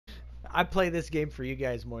I play this game for you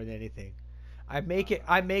guys more than anything. I make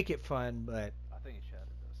it fun, but I think Shadow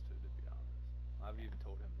does too, to be honest. I've even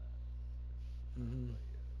told him that. mhm.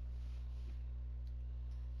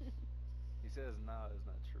 But, he says no, it's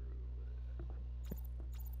not true.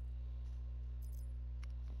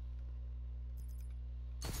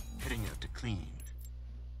 Heading out to clean.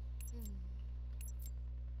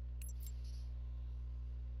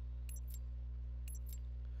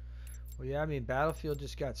 Well, yeah, I mean, Battlefield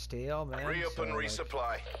just got stale, man. Re-up so, and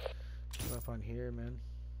resupply. Like, up on here, man.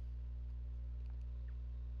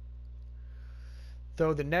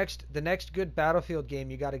 Though the next good Battlefield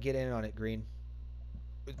game, you got to get in on it, Green.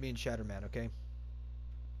 With me and Shatterman, okay?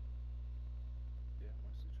 Yeah,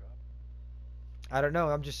 when's the drop? I don't know.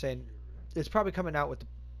 I'm just saying, it's probably coming out with the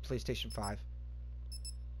PlayStation 5.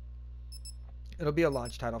 It'll be a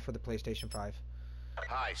launch title for the PlayStation 5.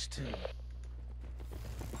 Heist.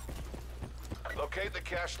 Locate the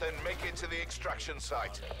cache, then make it to the extraction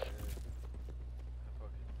site.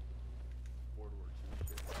 World War II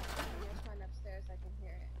shit. There's one upstairs, I can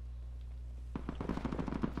hear it.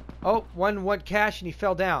 Oh, one cache and he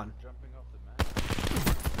fell down. Jumping off the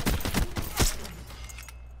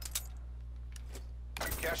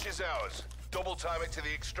map. Cache is ours. Double time it to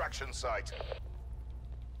the extraction site.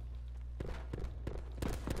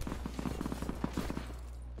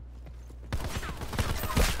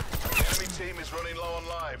 The enemy team is running low on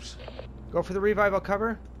lives. Go for the revive, I'll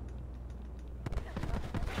cover.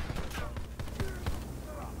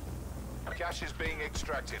 Cache is being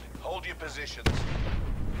extracted. Hold your positions.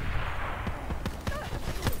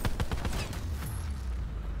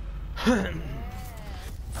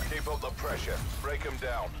 Keep up the pressure. Break them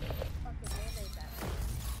down.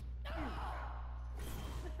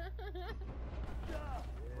 Fucking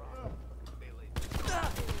melee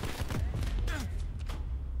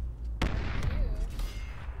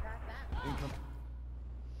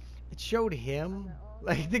It showed him.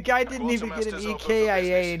 Like, the guy didn't even get an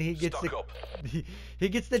EKIA and he gets he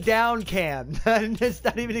gets the down cam. It's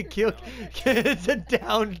not even a kill. It's a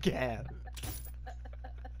down cam.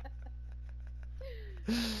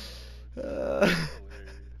 I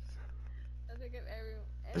think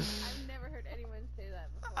I've never heard anyone say that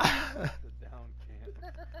before. The down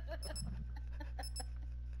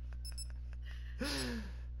cam.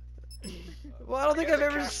 Well, I don't think I've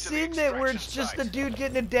ever seen that where it's just the dude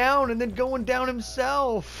getting it down and then going down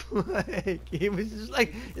himself. Like, he was just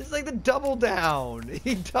like, it's like the double down.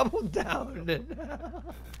 He doubled down.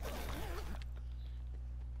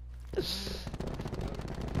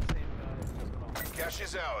 Cache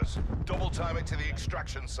is ours. Double time it to the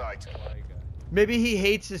extraction site. Maybe he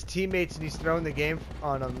hates his teammates and he's throwing the game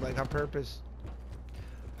on them, like, on purpose.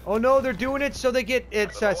 Oh no, they're doing it so they get,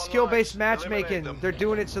 it's skill-based matchmaking. They're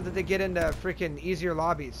doing it so that they get into freaking easier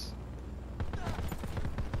lobbies.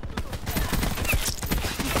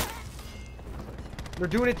 They're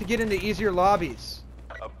doing it to get into easier lobbies.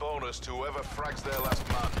 A bonus to whoever frags their last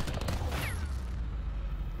man.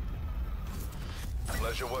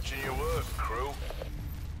 Pleasure watching your work, crew.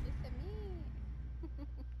 It's a me.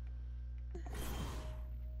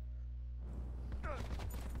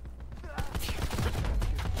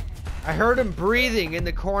 I heard him breathing in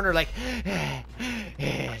the corner, like,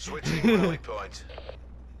 Switching rally point.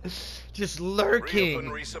 just lurking. Re-up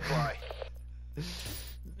and resupply.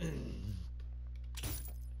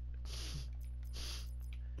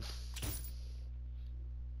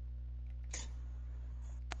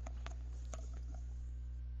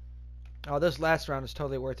 Oh, this last round is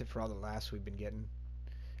totally worth it for all the laughs we've been getting.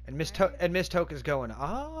 And Miss Toke is going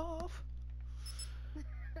off.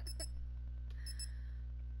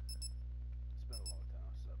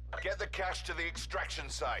 Get the cache to the extraction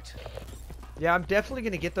site. Yeah, I'm definitely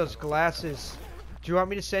gonna get those glasses. Do you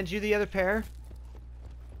want me to send you the other pair?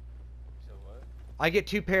 So what? I get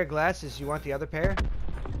 2 pair of glasses. You want the other pair?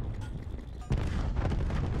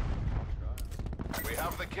 We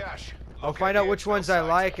have the cache. I'll find out which ones I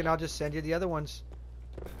like, and I'll just send you the other ones.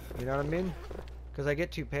 You know what I mean? Because I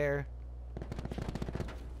get 2 pair.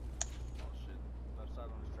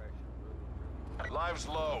 Lives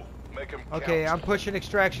low. Make 'em Okay, count. I'm pushing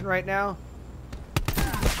extraction right now.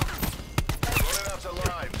 Running out of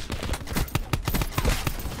lives.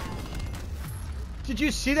 Did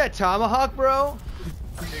you see that tomahawk, bro?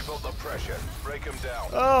 Keep up the pressure. Break them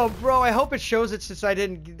down. Oh, bro, I hope it shows it since I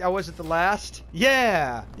wasn't the last.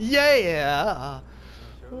 Yeah. Yeah.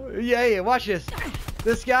 Yeah, watch this.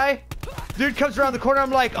 This guy, dude comes around the corner,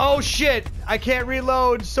 I'm like, oh shit, I can't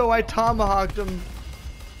reload, so I tomahawked him.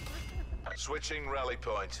 Switching rally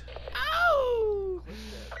point. Ow!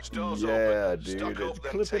 Stores Yeah, open. dude, Stock it's up,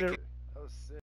 then clipping take it. it.